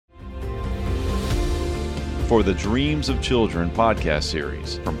for the Dreams of Children podcast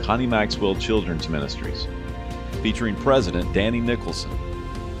series from Connie Maxwell Children's Ministries, featuring President Danny Nicholson.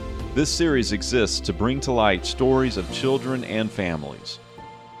 This series exists to bring to light stories of children and families.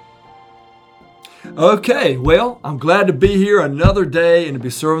 Okay, well, I'm glad to be here another day and to be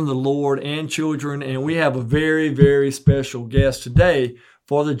serving the Lord and children. And we have a very, very special guest today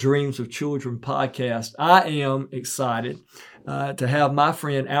for the Dreams of Children podcast. I am excited to have my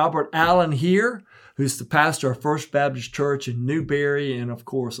friend Albert Allen here, who's the pastor of First Baptist Church in Newberry and, of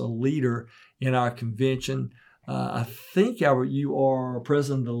course, a leader in our convention. I think, Albert, you are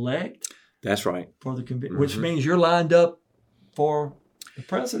president-elect. That's right. For the convention, which means you're lined up for the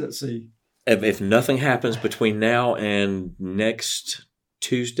presidency. If nothing happens between now and next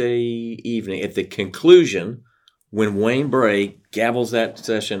Tuesday evening, at the conclusion, when Wayne Bray gavels that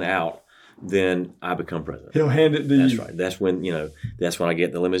session out, then I become president. He'll hand it to you. That's right. That's when I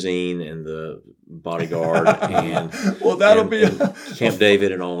get the limousine and the bodyguard and well, that'll be Camp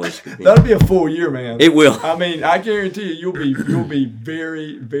David and all this. That'll be a full year, man. It will. I mean, I guarantee you'll be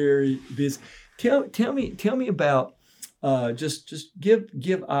very, very busy. Tell me about just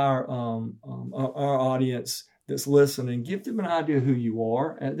give our audience that's listening, give them an idea of who you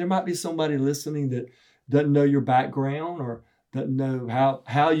are. There might be somebody listening that doesn't know your background or doesn't know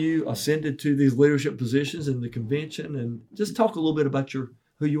how you ascended to these leadership positions in the convention, and just talk a little bit about who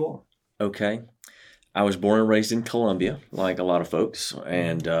you are. Okay. I was born and raised in Columbia, like a lot of folks,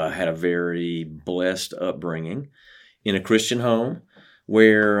 and had a very blessed upbringing in a Christian home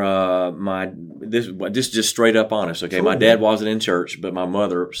where this is just straight up honest, okay? Sure. My dad wasn't in church, but my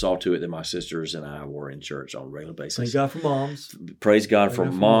mother saw to it that my sisters and I were in church on a regular basis. Thank God for moms. Praise God for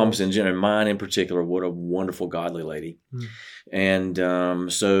moms, and mine in particular. What a wonderful, godly lady. And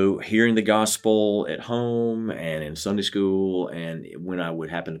so hearing the gospel at home and in Sunday school, and when I would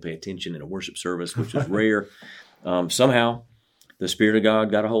happen to pay attention in a worship service, which was rare, somehow the Spirit of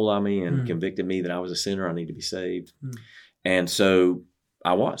God got a hold of me and convicted me that I was a sinner. I need to be saved. And so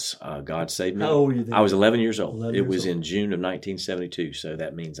I was. God saved me. How old were you then? I was 11 years old. It was in June of 1972, so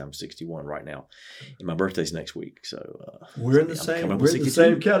that means I'm 61 right now. And my birthday's next week. So we're in the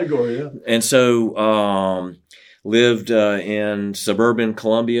same category, yeah. And so lived in suburban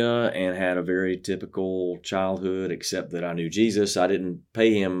Columbia and had a very typical childhood, except that I knew Jesus. I didn't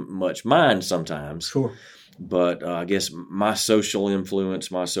pay him much mind sometimes. Sure. But I guess my social influence,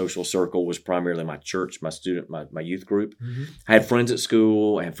 my social circle was primarily my church, my youth group. I had friends at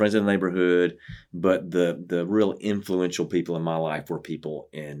school, I had friends in the neighborhood, but the real influential people in my life were people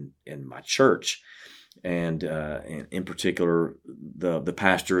in my church. And in particular, the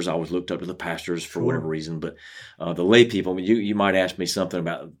pastors. I always looked up to the pastors for whatever reason, but the lay people. I mean, you might ask me something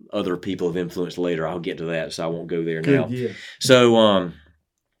about other people of influence later. I'll get to that, so I won't go there now. Yeah. So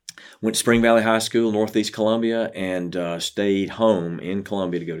went to Spring Valley High School, Northeast Columbia, and stayed home in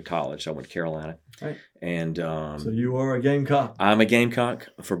Columbia to go to college. So I went to Carolina. Right. And so you are a Gamecock. I'm a Gamecock,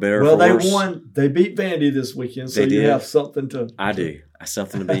 for better or for worse. They won. They beat Vandy this weekend, so you have something to... I do. I have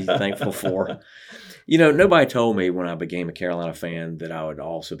something to be thankful for. You know, nobody told me when I became a Carolina fan that I would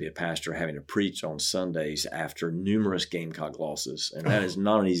also be a pastor having to preach on Sundays after numerous Gamecock losses. And that is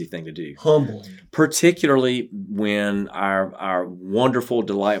not an easy thing to do. Humbling. Particularly when our wonderful,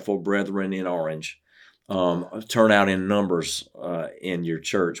 delightful brethren in orange turn out in numbers in your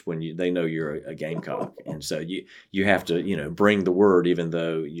church when they know you're a Gamecock. And so you have to, bring the word, even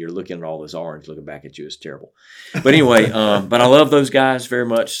though you're looking at all this orange looking back at you. It's terrible. But anyway, but I love those guys very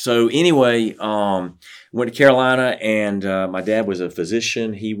much. So anyway, went to Carolina, and my dad was a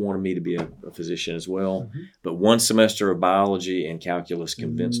physician. He wanted me to be a physician as well. But one semester of biology and calculus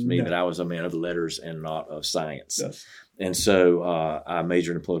convinced me that I was a man of letters and not of science. Yes. And so I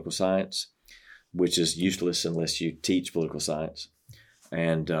majored in political science, which is useless unless you teach political science.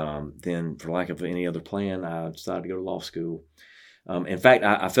 And then, for lack of any other plan, I decided to go to law school. In fact,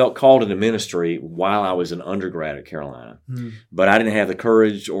 I felt called into ministry while I was an undergrad at Carolina, but I didn't have the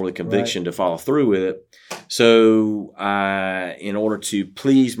courage or the conviction to follow through with it. So in order to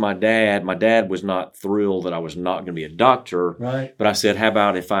please my dad was not thrilled that I was not going to be a doctor. Right. But I said, how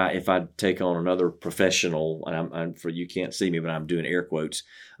about if I take on another professional, and I'm for you can't see me, but I'm doing air quotes,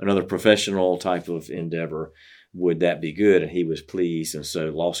 another professional type of endeavor, would that be good? And he was pleased. And so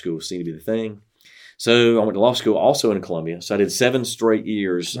law school seemed to be the thing. So I went to law school also in Columbia. So I did 7 straight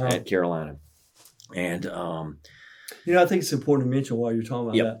years at Carolina. And I think it's important to mention while you're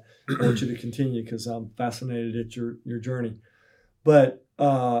talking about that. I want you to continue because I'm fascinated at your journey. But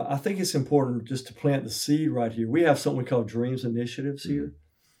I think it's important just to plant the seed right here. We have something we call Dreams Initiatives here.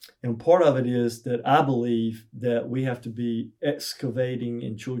 And part of it is that I believe that we have to be excavating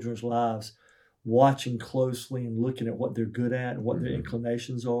in children's lives watching closely and looking at what they're good at and what their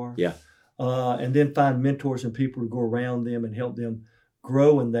inclinations are. Yeah. And then find mentors and people to go around them and help them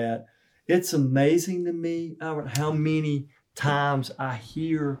grow in that. It's amazing to me, Albert, how many times I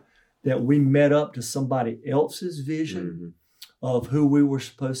hear that we met up to somebody else's vision of who we were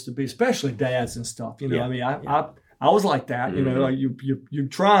supposed to be, especially dads and stuff. You know, Yeah. I mean, I was like that. You know, like you're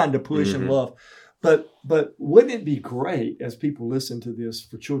trying to push and love, but wouldn't it be great as people listen to this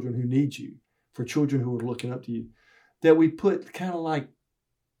for children who need you, for children who are looking up to you, that we put kind of like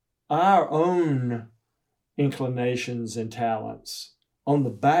our own inclinations and talents on the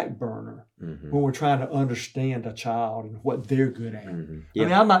back burner when we're trying to understand a child and what they're good at. Yeah. I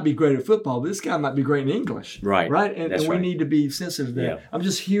mean, I might be great at football, but this guy might be great in English. Right. Right. And we need to be sensitive to that. Yeah. I'm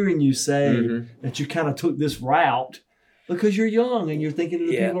just hearing you say that you kind of took this route because you're young and you're thinking of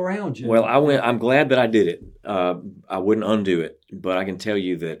the people around you. Well, I'm glad that I did it. I wouldn't undo it, but I can tell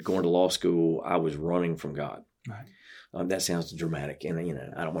you that going to law school, I was running from God. Right. That sounds dramatic, and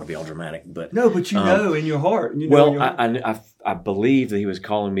I don't want to be all dramatic, but no, but you know in your heart. You know I believe that He was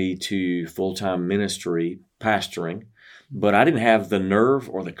calling me to full-time ministry, pastoring, but I didn't have the nerve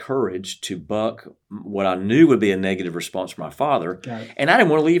or the courage to buck what I knew would be a negative response from my father, and I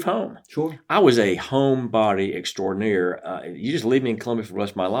didn't want to leave home. Sure, I was a homebody extraordinaire. You just leave me in Columbia for the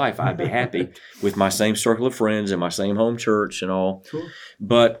rest of my life, I'd be happy with my same circle of friends and my same home church and all. Sure,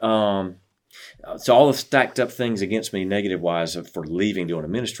 but so all the stacked up things against me negative-wise for leaving doing a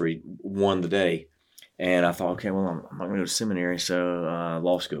ministry won the day. And I thought, okay, well, I'm not going to go to seminary, so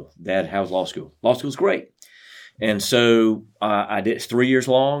law school. Dad, how's law school? Law school's great. And so I did 3 years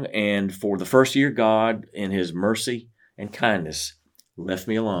long, and for the first year, God, in His mercy and kindness, left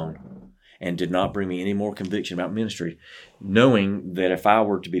me alone and did not bring me any more conviction about ministry, knowing that if I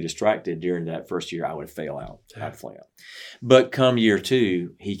were to be distracted during that first year, I would fail out. I'd fail out. But come year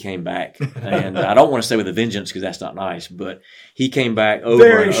 2, He came back. And I don't want to say with a vengeance because that's not nice, but He came back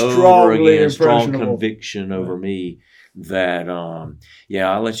over and over again, strong conviction over me that,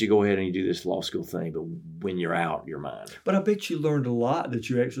 I'll let you go ahead and you do this law school thing, but when you're out, you're mine. But I bet you learned a lot that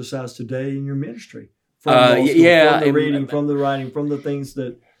you exercise today in your ministry. From from the reading, from the writing, from the things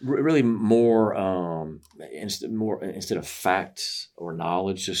that really more instead of facts or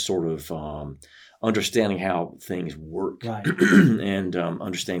knowledge, just sort of understanding how things work, right. and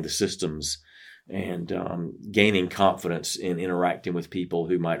understanding the systems, and gaining confidence in interacting with people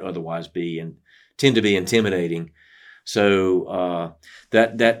who might otherwise tend to be intimidating. So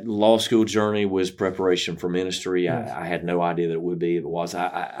that law school journey was preparation for ministry. Yes. I had no idea that it would be. It was.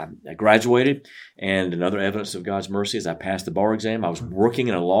 I graduated, and another evidence of God's mercy is I passed the bar exam. I was working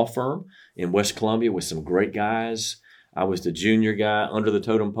in a law firm in West Columbia with some great guys. I was the junior guy under the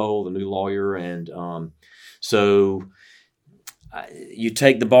totem pole, the new lawyer, and so you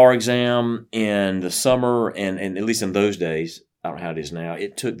take the bar exam in the summer, and at least in those days, I don't know how it is now,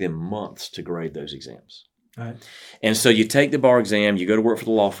 it took them months to grade those exams. Right. And so you take the bar exam, you go to work for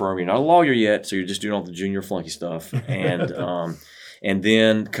the law firm. You're not a lawyer yet, so you're just doing all the junior flunky stuff. And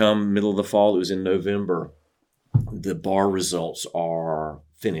then come middle of the fall, it was in November, the bar results are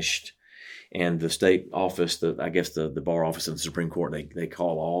finished. And the state office, the bar office of the Supreme Court, they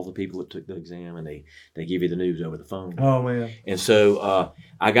call all the people that took the exam, and they give you the news over the phone. Oh, man. And so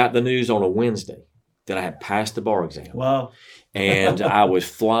I got the news on a Wednesday that I had passed the bar exam. Wow. And I was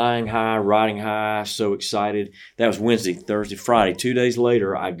flying high, riding high, so excited. That was Wednesday, Thursday, Friday. 2 days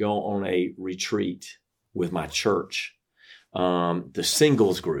later, I go on a retreat with my church. The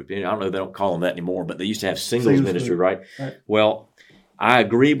singles group. I don't know, they don't call them that anymore, but they used to have singles ministry, right? Well, I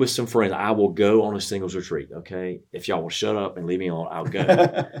agreed with some friends, I will go on a singles retreat, okay? If y'all will shut up and leave me alone, I'll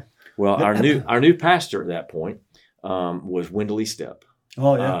go. Well, our new pastor at that point was Wendell Estep.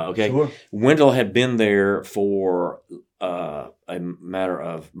 Oh, yeah. Okay. Sure. Wendell had been there for a matter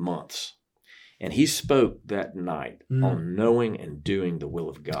of months. And he spoke that night on knowing and doing the will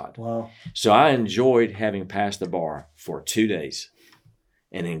of God. Wow. So I enjoyed having passed the bar for 2 days.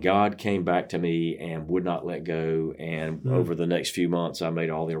 And then God came back to me and would not let go. And over the next few months, I made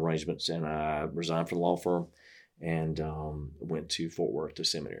all the arrangements, and I resigned from the law firm and went to Fort Worth to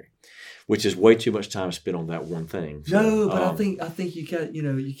seminary, which is way too much time spent on that one thing. So, no, but I think you got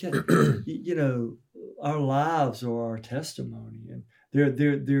our lives are our testimony, and they're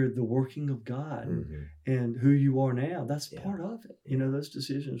the working of God, and who you are now. That's part of it. Those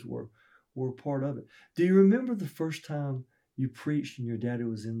decisions were part of it. Do you remember the first time you preached and your daddy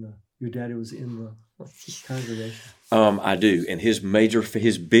was in the congregation? I do. And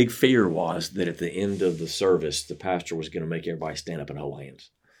his big fear was that at the end of the service, the pastor was going to make everybody stand up and hold hands.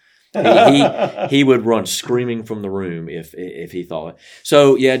 He would run screaming from the room if he thought.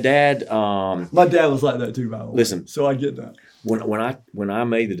 So yeah, Dad. My dad was like that too, by the way. Listen, so I get that. When I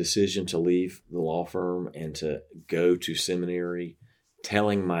made the decision to leave the law firm and to go to seminary,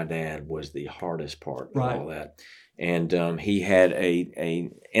 telling my dad was the hardest part of all that. And he had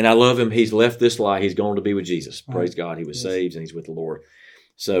and I love him. He's left this life. He's gone to be with Jesus. Right. Praise God. He was saved and he's with the Lord.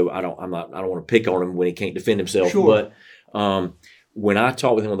 So I don't want to pick on him when he can't defend himself. Sure. But when I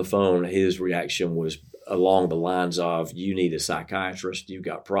talked with him on the phone, his reaction was along the lines of, you need a psychiatrist. You've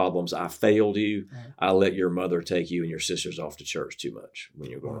got problems. I failed you. Right. I let your mother take you and your sisters off to church too much when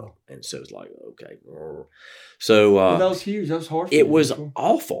you're growing up. And so it's like, okay. So that was huge. That was hard for you. It was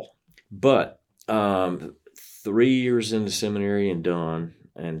awful. But 3 years into seminary and done.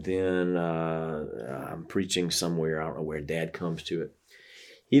 And then I'm preaching somewhere. I don't know where. Dad comes to it.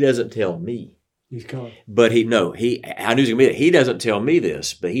 He doesn't tell me. He's coming. But I knew he was going to be there. He doesn't tell me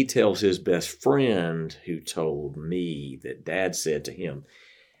this, but he tells his best friend who told me that Dad said to him,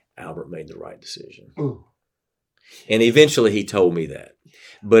 Albert made the right decision. Ooh. And eventually he told me that.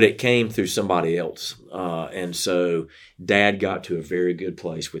 But it came through somebody else. And so Dad got to a very good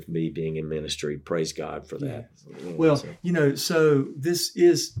place with me being in ministry. Praise God for that. Yeah. Well, so this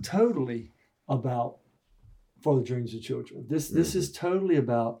is totally about For the Dreams of Children. This is totally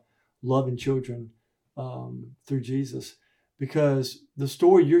about loving children through Jesus, because the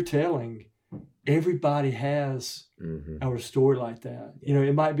story you're telling, everybody has our story like that.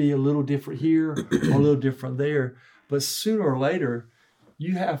 It might be a little different here or a little different there, but sooner or later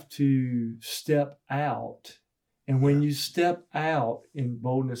you have to step out. And when you step out in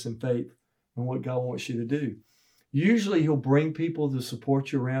boldness and faith and what God wants you to do, usually he'll bring people to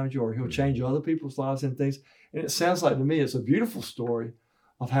support you around you, or he'll change other people's lives and things. And it sounds like to me it's a beautiful story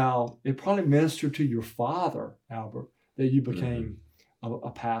of how it probably ministered to your father, Albert, that you became a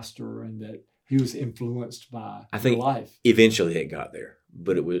pastor and that he was influenced by your life. Eventually it got there,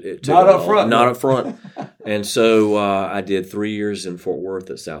 but it not up front. Not up front. And so I did 3 years in Fort Worth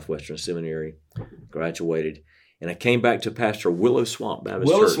at Southwestern Seminary, graduated, and I came back to pastor Willow Swamp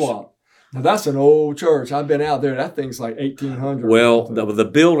Baptist Church. Willow Swamp. Now, that's an old church. I've been out there. That thing's like 1800. Well, the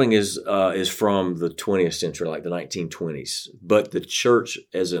building is from the 20th century, like the 1920s. But the church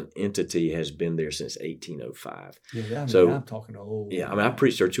as an entity has been there since 1805. Yeah, I'm talking old. Yeah, I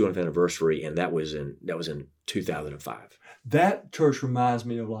preached their 200th anniversary, and that was in 2005. That church reminds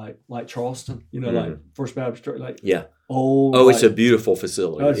me of like Charleston, like First Baptist Church, like old. Oh, it's a beautiful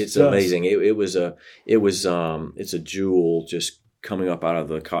facility. It's amazing. It's a jewel just coming up out of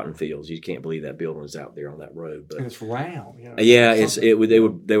the cotton fields. You can't believe that building is out there on that road. But and it's round.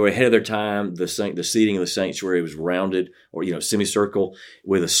 They were ahead of their time. The seating of the sanctuary was rounded or semicircle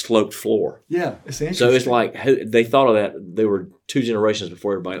with a sloped floor. Yeah, it's interesting. So it's like they thought of that. They were 2 generations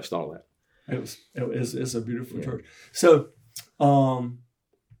before everybody else thought of that. It's a beautiful church. So so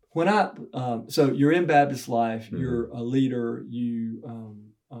you're in Baptist life. You're a leader. You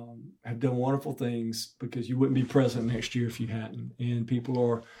have done wonderful things, because you wouldn't be president next year if you hadn't. And people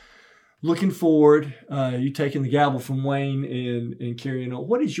are looking forward. You taking the gavel from Wayne and carrying on.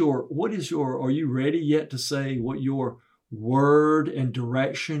 What is your? Are you ready yet to say what your word and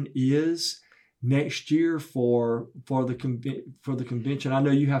direction is next year for the convention? I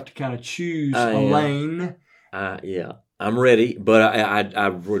know you have to kind of choose a lane. Yeah, I'm ready, but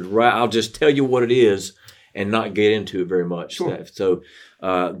I'll just tell you what it is and not get into it very much. Sure. So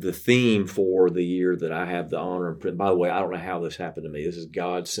the theme for the year that I have the honor, and by the way, I don't know how this happened to me. This is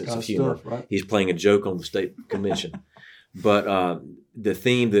God's sense of humor. Stuff, right? He's playing a joke on the state convention. But the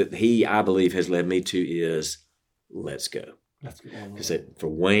theme that I believe has led me to is let's go. That's good. Because for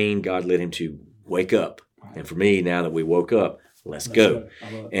Wayne, God led him to wake up. Right. And for me, now that we woke up, let's go.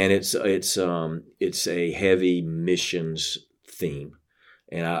 And it's a heavy missions theme.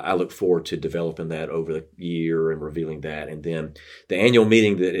 And I look forward to developing that over the year and revealing that. And then the annual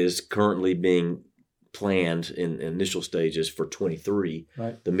meeting that is currently being planned in initial stages for 23,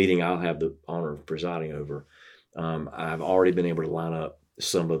 right. The meeting I'll have the honor of presiding over, I've already been able to line up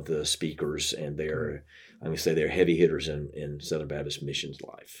some of the speakers, and they're heavy hitters in Southern Baptist missions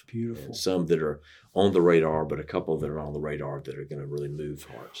life. Beautiful. Some that are on the radar, but a couple that are on the radar that are going to really move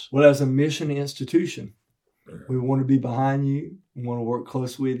hearts. Well, as a mission institution, we want to be behind you. We want to work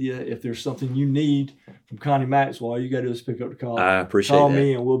close with you. If there's something you need from Connie Maxwell, all you got to do is pick up the call. I appreciate Call that.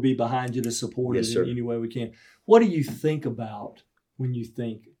 me, and we'll be behind you to support it in any way we can. What do you think about when you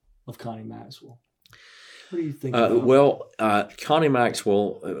think of Connie Maxwell? What do you think about? Connie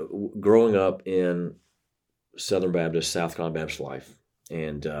Maxwell, growing up in Southern Baptist, South Carolina Baptist life,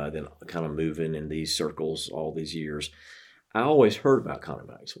 and then kind of moving in these circles all these years, I always heard about Connie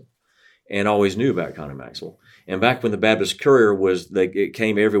Maxwell. and always knew about Connie Maxwell. And back when the Baptist Courier it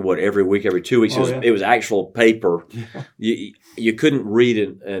came every week, every 2 weeks. It was actual paper. You couldn't read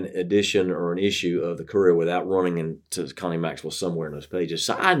an edition or an issue of the Courier without running into Connie Maxwell somewhere in those pages.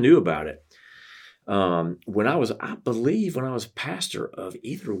 So I knew about it. When I was pastor of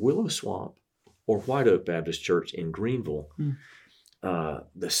either Willow Swamp or White Oak Baptist Church in Greenville,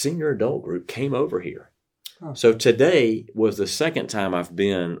 the senior adult group came over here. Oh. So today was the second time I've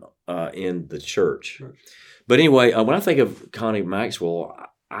been in the church. But anyway, when I think of Connie Maxwell,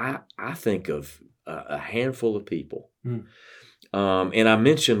 I think of a handful of people. And I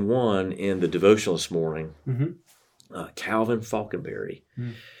mentioned one in the devotional this morning, Calvin Falconberry,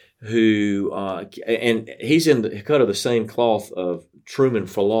 who, and he's in the cut of the same cloth of Truman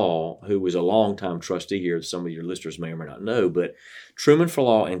Fallaw, who was a longtime trustee here. Some of your listeners may or may not know, but Truman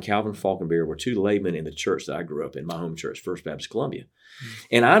Fallaw and Calvin Falconberry were two laymen in the church that I grew up in, my home church, First Baptist Columbia.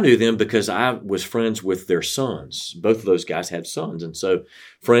 And I knew them because I was friends with their sons. Both of those guys had sons. And so,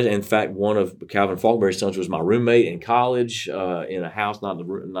 in fact, one of Calvin Falconberry's sons was my roommate in college in a house, not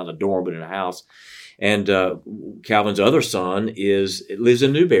a dorm, but in a house. And Calvin's other son lives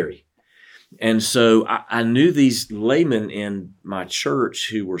in Newberry. And so I knew these laymen in my church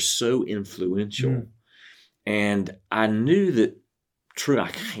who were so influential. And I knew that, I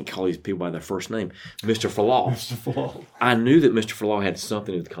can't call these people by their first name, Mr. Fallaw. I knew that Mr. Fallaw had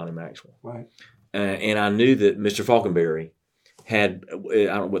something to do with Connie Maxwell. Right. And I knew that Mr. Falconberry had, I don't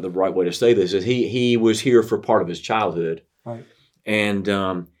know what the right way to say this is, he was here for part of his childhood. Right. And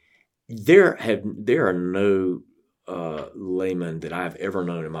there are no laymen that I've ever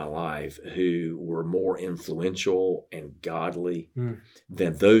known in my life who were more influential and godly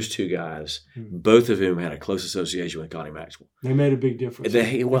than those two guys, both of whom had a close association with Connie Maxwell. They made a big difference.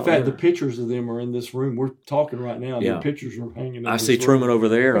 In fact, the pictures of them are in this room. We're talking right now. The pictures are hanging in this see room. Truman over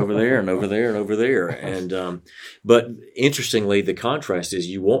there, and over there, and over there, and over there. And but interestingly, the contrast is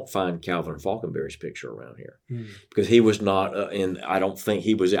you won't find Calvin Falconberry's picture around here because he was not I don't think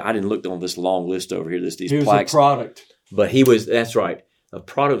he was. I didn't look on this long list over here. These he was plaques. A product. But he was, that's right, a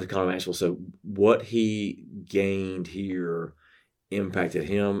product of Connie Maxwell. So what he gained here impacted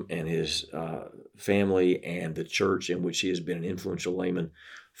him and his family and the church in which he has been an influential layman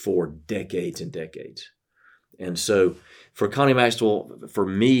for decades and decades. And so for Connie Maxwell, for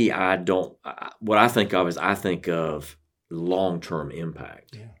me, what I think of is I think of long-term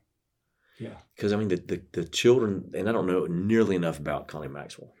impact. Yeah. Yeah. Because, I mean, the children, and I don't know nearly enough about Connie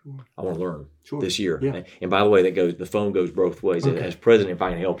Maxwell. Sure. I want to learn this year. Yeah. And by the way, the phone goes both ways. Okay. As president, if I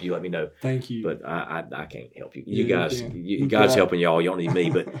can help you, let me know. Thank you. But I can't help you. You guys, God's helping y'all. You don't need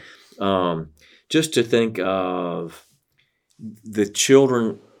me. But just to think of the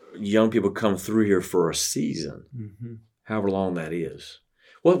children, young people come through here for a season, however long that is.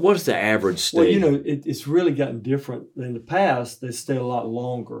 What is the average stay? Well, it's really gotten different. In the past, they stayed a lot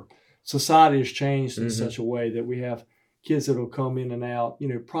longer. Society has changed in such a way that we have kids that will come in and out,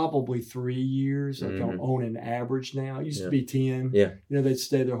 probably 3 years on an average now. It used to be 10. Yeah. They'd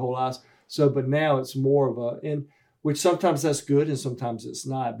stay their whole lives. So, but now it's more of which sometimes that's good and sometimes it's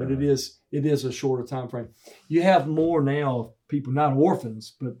not, but it is a shorter time frame. You have more now people, not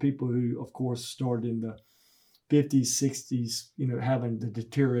orphans, but people who, of course, started in the 50s, 60s, having the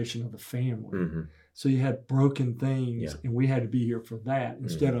deterioration of the family. So you had broken things, and we had to be here for that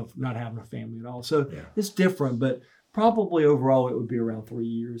instead of not having a family at all. So it's different, but probably overall it would be around 3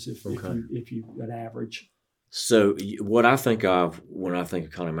 years if you an average. So what I think of when I think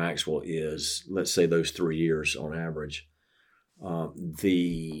of Connie Maxwell is, let's say those 3 years on average,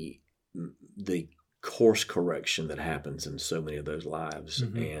 the course correction that happens in so many of those lives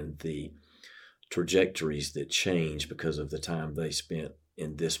and the trajectories that change because of the time they spent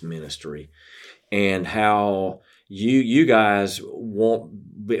in this ministry, and how you guys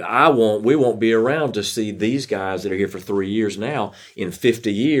we won't be around to see these guys that are here for 3 years now in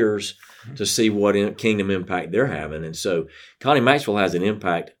 50 years to see what kingdom impact they're having. And so Connie Maxwell has an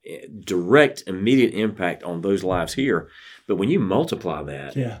impact, direct, immediate impact on those lives here. But when you multiply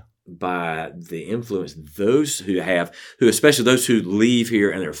that by the influence who especially those who leave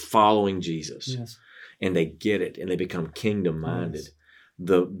here and they're following Jesus and they get it and they become kingdom minded.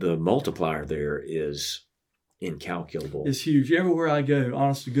 The multiplier there is incalculable. It's huge. Everywhere I go,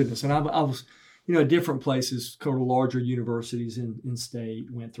 honest to goodness. And I was, at different places, called larger universities in state,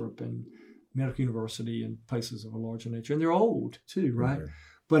 Winthrop and Medical University and places of a larger nature. And they're old too, right? Mm-hmm.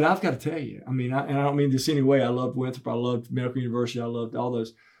 But I've got to tell you, I mean, and I don't mean this any way. I loved Winthrop. I loved Medical University. I loved all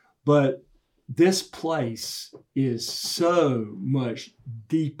those. But this place is so much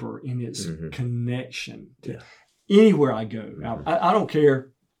deeper in its connection to anywhere I go. I don't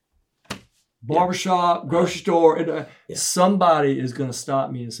care barbershop, grocery store. And, somebody is going to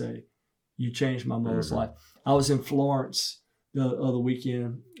stop me and say, you changed my mother's life. I was in Florence the other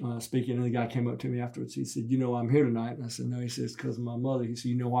weekend speaking, and the guy came up to me afterwards. He said, I'm here tonight. And I said, no. He says, because of my mother. He said,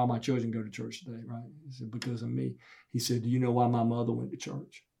 you know why my children go to church today, right? He said, because of me. He said, do you know why my mother went to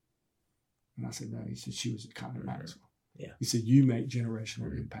church? And I said, no. He said, she was at Connie Maxwell. Yeah. He said, you make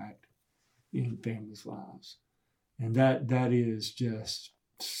generational impact in families' lives. And that is just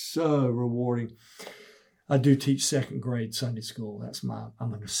so rewarding. I do teach second grade Sunday school.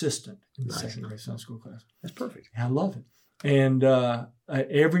 I'm an assistant in the second grade Sunday school class. That's perfect. And I love it. And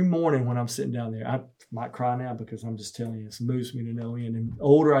every morning when I'm sitting down there, I might cry now because I'm just telling you, it moves me to no end. And the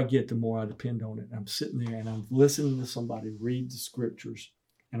older I get, the more I depend on it. I'm sitting there and I'm listening to somebody read the scriptures,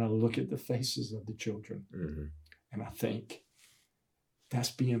 and I look at the faces of the children, and I think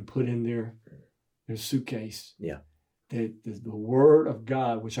that's being put in their suitcase. Yeah. The word of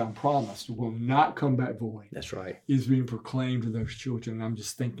God, which I'm promised will not come back void. That's right. Is being proclaimed to those children. And I'm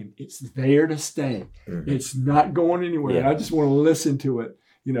just thinking, it's there to stay. It's not going anywhere. Yeah. I just want to listen to it,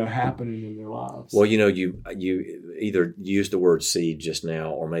 happening in their lives. Well, you either used the word seed just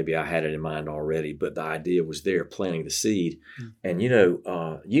now, or maybe I had it in mind already, but the idea was there, planting the seed. And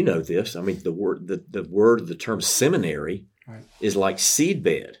this. I mean, the term seminary is like seed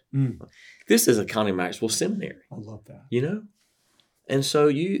bed. This is a Connie Maxwell seminary. I love that. And so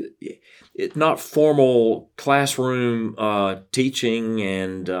it's not formal classroom teaching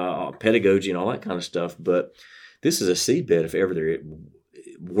and pedagogy and all that kind of stuff, but this is a seed bed. If ever there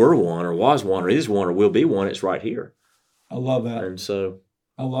were one or was one or is one or will be one, it's right here. I love that. And so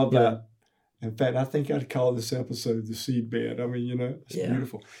I love that. In fact, I think I'd call this episode the seed bed. I mean, it's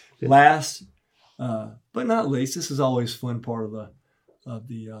beautiful. Last, but not least, this is always a fun part of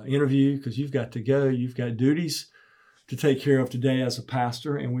the interview, because you've got to go. You've got duties to take care of today as a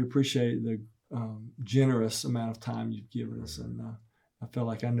pastor, and we appreciate the generous amount of time you've given us. And I feel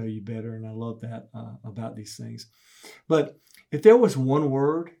like I know you better, and I love that about these things. But if there was one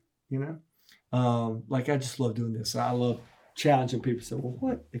word, like I just love doing this. I love challenging people to say, well,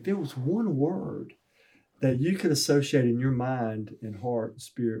 what if there was one word that you could associate in your mind and heart and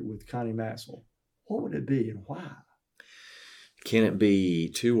spirit with Connie Maxwell? What would it be, and why? Can it be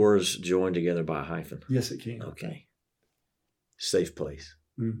two words joined together by a hyphen? Yes, it can. Okay. Safe place.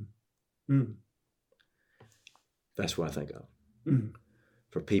 That's what I think of.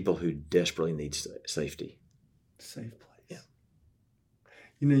 For people who desperately need safety. Safe place. Yeah.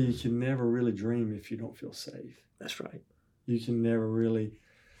 You can never really dream if you don't feel safe. That's right. You can never really,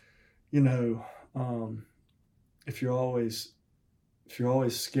 if you're always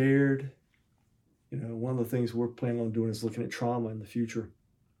scared. One of the things we're planning on doing is looking at trauma in the future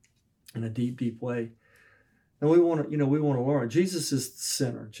in a deep, deep way. And we want to learn. Jesus is the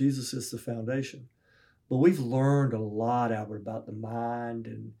center. Jesus is the foundation. But we've learned a lot, Albert, about the mind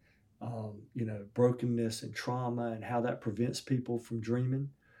and, brokenness and trauma, and how that prevents people from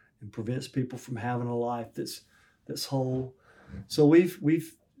dreaming and prevents people from having a life that's whole. So we've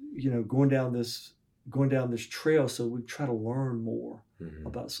going down this trail. So we try to learn more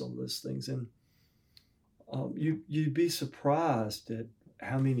about some of those things. And you'd be surprised at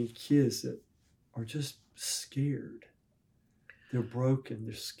how many kids that are just scared. They're broken.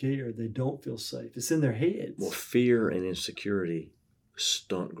 They're scared. They don't feel safe. It's in their heads. Well, fear and insecurity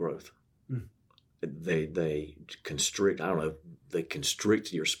stunt growth. They constrict. I don't know. They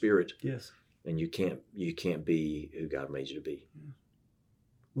constrict your spirit. Yes. And you can't be who God made you to be.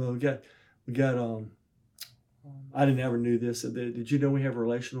 Well, we got. I didn't ever knew this. Did you know we have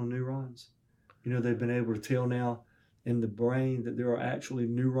relational neurons? They've been able to tell now in the brain that there are actually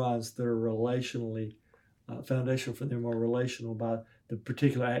neurons that are relationally, foundation for them are relational by the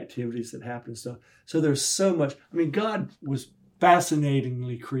particular activities that happen and stuff. So there's so much. I mean, God was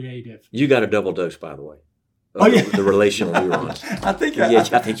fascinatingly creative. You got a double dose, by the way. The relational neurons. I think you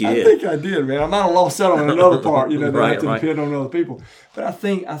did. I think I did, man. I might have lost out on another part, that right, have to depend on other people. But I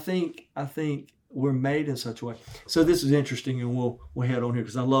think we're made in such a way. So this is interesting, and we'll head on here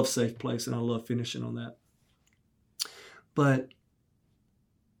because I love Safe Place and I love finishing on that. But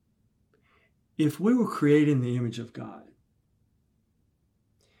if we were created in the image of God,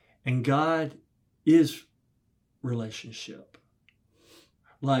 and God is relationship,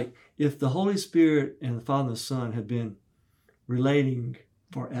 like if the Holy Spirit and the Father and the Son had been relating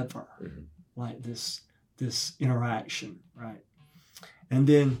forever, like this interaction, right? And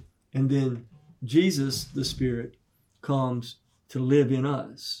then Jesus, the Spirit, comes to live in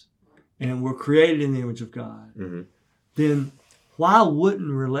us, and we're created in the image of God, then why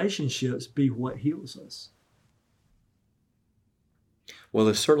wouldn't relationships be what heals us? Well,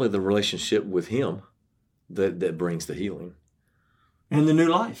 it's certainly the relationship with Him that brings the healing. And the new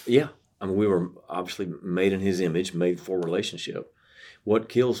life. Yeah. I mean, we were obviously made in His image, made for relationship. What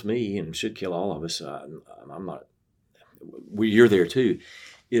kills me, and should kill all of us, I'm not, you're there too,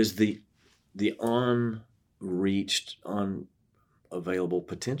 is the unreached, unavailable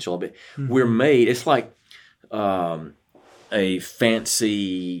potential. I mean, we're made, it's like a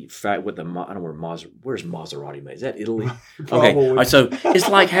fancy fact with the, I don't know where's Maserati made? Is that Italy? Okay. All right, so it's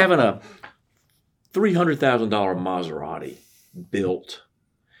like having a $300,000 Maserati built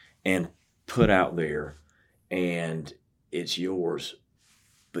and put out there, and it's yours,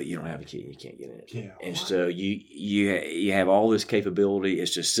 but you don't have a key. You can't get in it. Yeah. And so you have all this capability.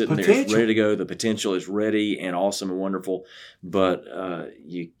 It's just sitting there, it's ready to go. The potential is ready and awesome and wonderful, but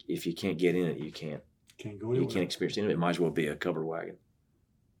if you can't get in it, you can't go anywhere. You can't experience any of it. It might as well be a covered wagon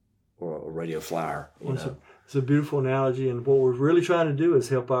or a radio flyer. It's a beautiful analogy, and what we're really trying to do is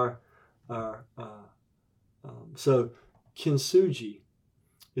help our so kintsugi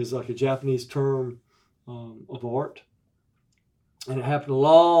is like a Japanese term of art. And it happened a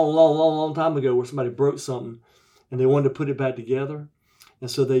long time ago where somebody broke something and they wanted to put it back together. And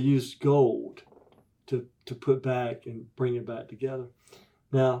so they used gold to put back and bring it back together.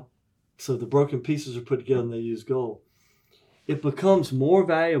 Now, so the broken pieces are put together and they use gold. It becomes more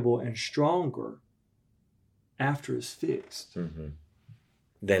valuable and stronger after it's fixed. Mm-hmm.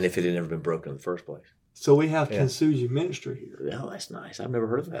 Than if it had never been broken in the first place. So we have kintsugi ministry here. Oh, that's nice. I've never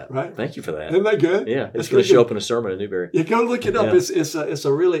heard of that. Right? Thank you for that. Isn't that good? Yeah, it's going to show up in a sermon at Newberry. You go look it up. Yeah.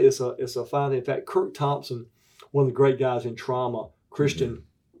 It's a fine thing. In fact, Kirk Thompson, one of the great guys in trauma, Christian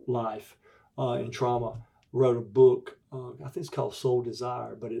life, in trauma, wrote a book. I think it's called Soul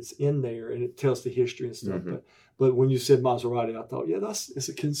Desire, but it's in there and it tells the history and stuff. Mm-hmm. But when you said Maserati, I thought, it's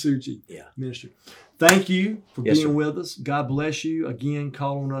a kintsugi ministry. Thank you for being with us. God bless you. Again,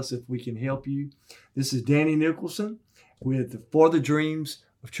 call on us if we can help you. This is Danny Nicholson with the For the Dreams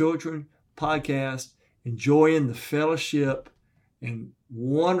of Children podcast, enjoying the fellowship and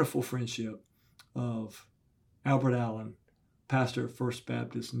wonderful friendship of Albert Allen, pastor of First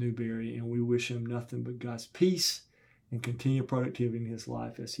Baptist Newberry, and we wish him nothing but God's peace and continued productivity in his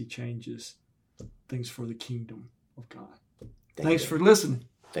life as he changes things for the kingdom of God. Thanks for listening.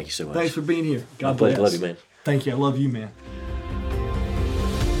 Thank you so much. Thanks for being here. God bless. I love you, man. Thank you. I love you, man.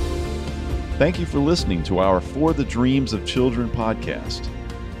 Thank you for listening to our For the Dreams of Children podcast.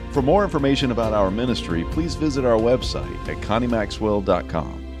 For more information about our ministry, please visit our website at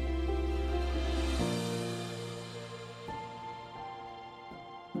conniemaxwell.com.